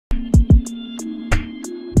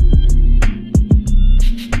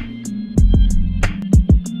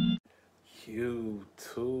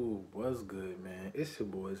It's your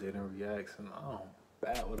boys in reaction. I'm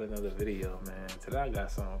back with another video, man. Today I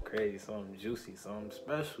got something crazy, something juicy, something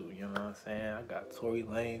special, you know what I'm saying? I got Tory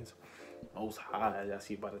Lanez, Most High, as y'all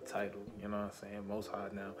see by the title, you know what I'm saying? Most High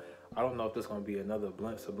now. I don't know if this gonna be another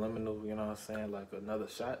blunt subliminal, you know what I'm saying? Like another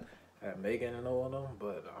shot at Megan and all of them,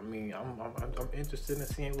 but I mean, I'm interested in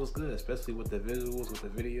seeing what's good, especially with the visuals, with the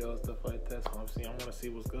video and stuff like that. So I want to see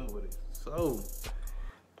what's good with it. So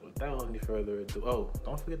without any further ado,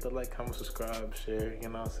 don't forget to like, comment, subscribe, share, you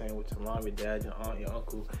know what I'm saying, with your mom, your dad, your aunt, your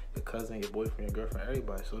uncle, your cousin, your boyfriend, your girlfriend,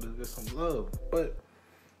 everybody, so there's some love. But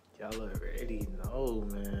y'all already know,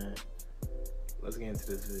 man. Let's get into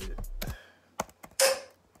this video.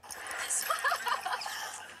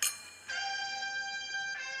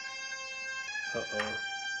 Uh-oh.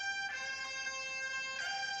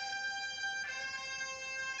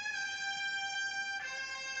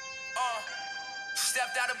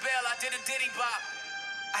 Stepped out of bail, I did a diddy bop.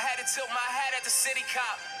 I had to tilt my hat at the city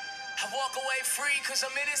cop. I walk away free cause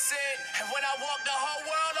I'm innocent. And when I walk, the whole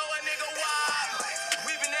world know a nigga why.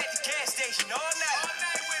 We been at the gas station all night.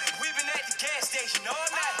 We been at the gas station all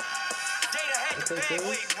night. Data had the bag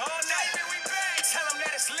waiting all night. Tell them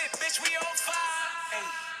that it's lit, bitch, we on fire. Ay.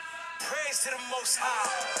 Praise to the Most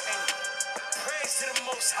High. Ay. Praise to the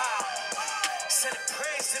Most High. Send a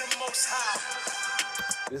praise to the Most High.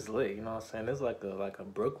 It's lit, you know what I'm saying? It's like a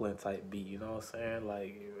Brooklyn type beat, you know what I'm saying?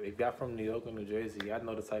 Like if y'all from New York or New Jersey, I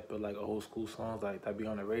know the type of like old school songs like that be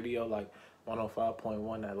on the radio, like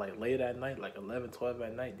 105.1 at like late at night, like 11, 12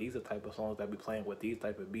 at night. These are type of songs that be playing with these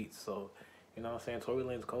type of beats. So, you know what I'm saying? Tory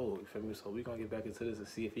Lanez cold, you feel me? So we gonna get back into this and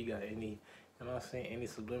see if he got any, you know what I'm saying, any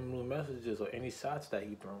subliminal messages or any shots that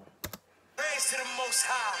he throwing. Praise to the Most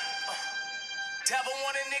High. Devil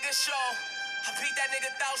want a nigga show. I beat that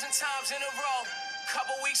nigga 1,000 times in a row.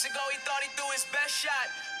 Couple weeks ago, he thought he threw his best shot.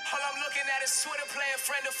 All I'm looking at is Twitter playing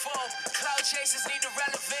friend or foe. Cloud chasers need the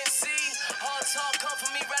relevancy. All talk come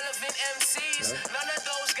from me, relevant MCs. None of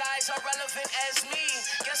those guys are relevant as me.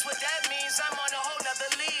 Guess what that means? I'm on a whole nother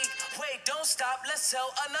league. Wait, don't stop, let's tell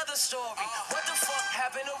another story. What the fuck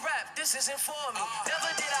happened to rap? This isn't for me.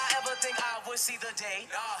 Never did I ever think I would see the day.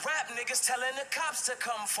 Rap niggas telling the cops to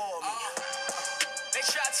come for me. They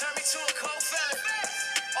try to turn me to a cold felon.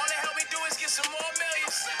 All they help me do is get some more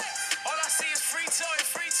millions. All I see is free Tory,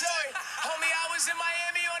 free Tory. Homie, I was in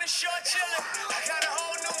Miami on the shore chillin'. I got a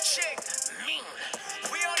whole new chick.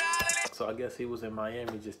 We on the island. So I guess he was in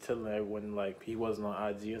Miami just telling everyone like he wasn't on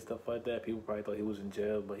IG and stuff like that. People probably thought he was in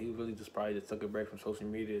jail, but he really just probably just took a break from social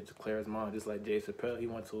media to clear his mind, just like Jay Chappelle. He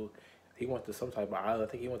went to some type of island. I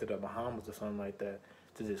think he went to the Bahamas or something like that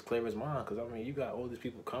to just clear his mind. Because, I mean, you got all these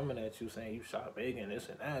people coming at you saying you shot Megan, this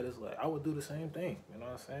and that. It's like, I would do the same thing. You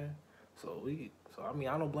know what I'm saying? So, I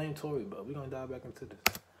mean, I don't blame Tory, but we're going to dive back into this.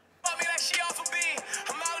 Me like she off a beam.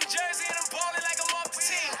 I'm out in Jersey and I'm balling like I'm off the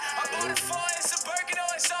team. I bought it for it's a Birkin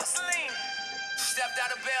or it's Celine. Stepped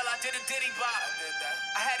out of bail, I did a diddy bop.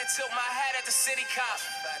 I had to tilt my hat at the city cop.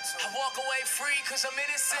 I walk away free cause I'm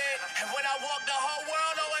innocent. And when I walk, the whole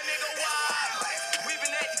world know a nigga why. We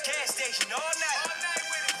been at the gas station all night.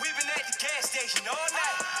 We been at the gas station all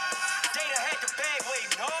night. Data had the bag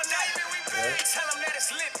waiting all night. Tell them that it's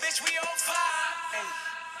lit, bitch, we on fire. Ay.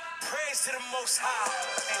 Praise to the Most High.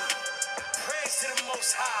 Ay. Praise to the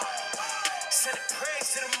Most High. Send a praise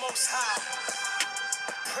to the Most High.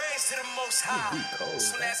 Praise to the Most High.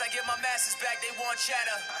 Soon as I get my masters back, they want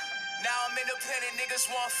cheddar. Now I'm independent, niggas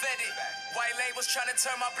want fetted. White labels trying to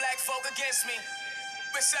turn my black folk against me.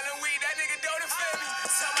 Been selling weed, that nigga don't offend me.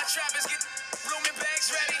 Tell my trappers get blooming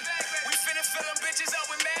bags ready. We finna fill them bitches up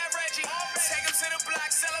with Mad Reggie. Take them to the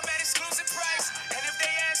block, sell them at exclusive price. And if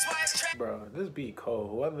they ask why it's trash. Bro, this beat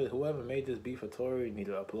cold. Whoever made this beat for Tory need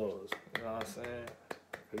to applause. You know what I'm saying?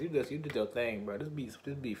 Cause you did your thing, bro. This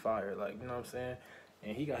beat fire. Like, you know what I'm saying?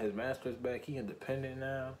 And he got his masters back. He independent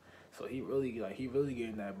now. So he really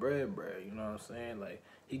getting that bread, you know what I'm saying? Like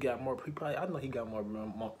he got more. I know he got more.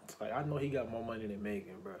 Like I know he got more money than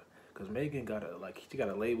Megan, bro. Cause Megan she got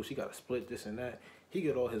a label, she got a split, this and that. He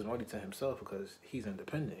get all his money to himself because he's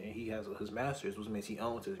independent and he has his masters, which means he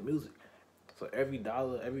owns his music. So every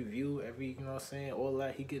dollar, every view, you know what I'm saying, all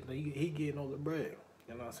that he getting all the bread.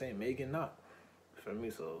 You know what I'm saying? Megan not. For me,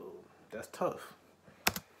 so that's tough.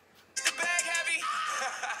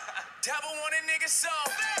 Devil want a nigga so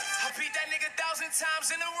I beat that nigga 1,000 times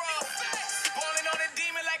in a row. Balling on a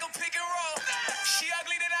demon like a pick and roll. She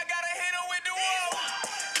ugly, then I gotta hit her with the wall.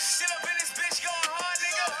 Still up in this bitch going hard,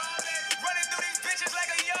 nigga. Running through these bitches like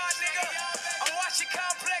a yard, nigga. I'm watching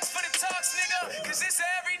Complex for the talks, nigga. Cause it's an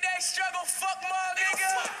everyday struggle, fuck more, nigga.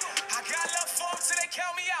 I got love for them till they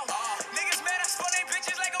count me out. Niggas mad, I spun they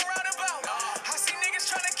bitches like a roundabout. I see niggas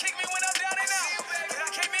trying to kick me when I'm down and out.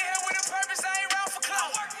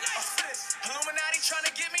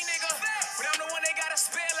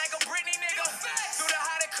 spit like a Britney nigga. Through the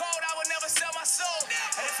hot and cold, I would never sell my soul.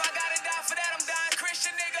 And if I gotta die for that, I'm dying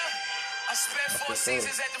Christian nigga. I spent 4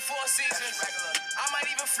 seasons at the Four Seasons. I might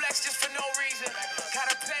even flex just for no reason. Got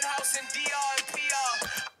a penthouse in DR and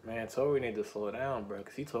PR. Man, Tory need to slow down, bro,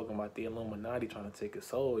 because he talking about the Illuminati trying to take his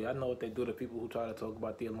soul. Y'all know what they do to people who try to talk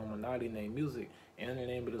about the Illuminati in their music. And the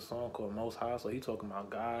name of the song called Most High, so he talking about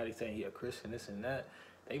God. He saying he a Christian, this and that.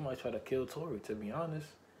 They might try to kill Tory, to be honest.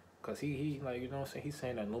 Because he like, you know what I'm saying? He's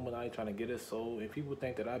saying that Illuminati trying to get his soul. And people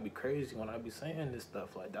think that I'd be crazy when I be saying this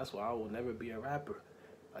stuff. Like, that's why I will never be a rapper.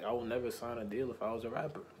 Like, I will never sign a deal if I was a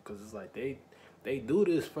rapper. Because it's like, they do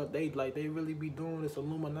this for, they really be doing this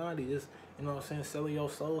Illuminati, just, you know what I'm saying, selling your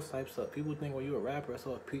soul type stuff. People think when you a rapper, it's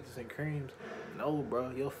all peaches and creams. No,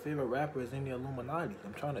 bro, your favorite rapper is in the Illuminati.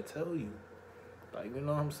 I'm trying to tell you. Like, you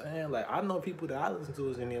know what I'm saying? Like, I know people that I listen to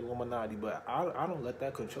is in the Illuminati, but I don't let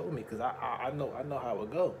that control me, because I know how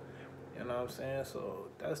it go. You know what I'm saying?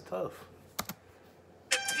 So, that's tough.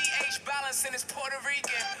 The pH balance in is Puerto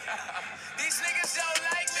Rican. These niggas don't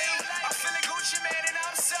like me. I'm feeling Gucci, man, and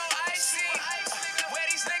I'm so icy. Wear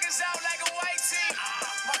these niggas out like a white tee.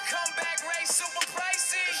 My comeback rate super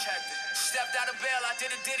pricey. Stepped out of bail, I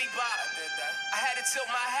did a Diddy bop. I had to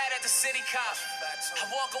tilt my hat at the city cop. I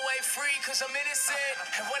walk away free cause I'm innocent.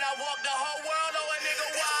 And when I walk, the whole world know a nigga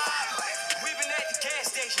wild. We been at the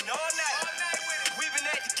gas station all night. We been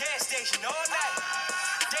at the gas station all night.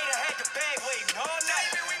 Data had the bag waiting all night.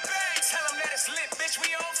 Tell them that it's lit, bitch,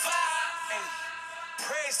 we on fire. Ay,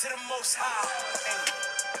 praise to the Most High. Ay,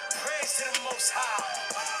 praise to the Most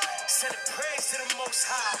High. Send a praise to the Most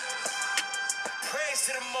High. Praise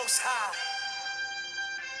to the Most High.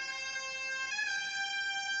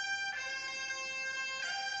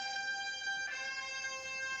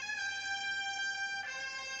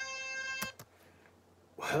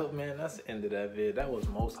 Well, man, that's the end of that vid. That was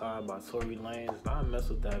Most High by Tory Lanez. I mess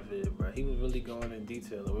with that vid, bro. He was really going in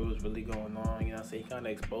detail of what was really going on. You know what I'm saying? He kind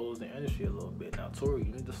of exposed the industry a little bit. Now, Tory,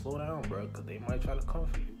 you need to slow down, bro, because they might try to come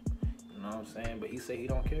for you. You know what I'm saying? But he said he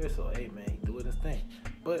don't care, so, hey, man, he doing his thing.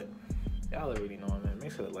 But y'all already know, man.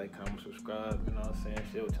 Make sure to like, comment, subscribe. You know what I'm saying?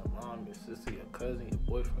 Share with your mom, your sister, your cousin, your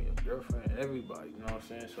boyfriend, your girlfriend, everybody. You know what I'm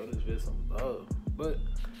saying? Show this vid some love. But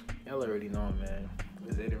y'all already know, man.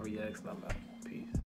 It's Aiden Reacts, and I'm out.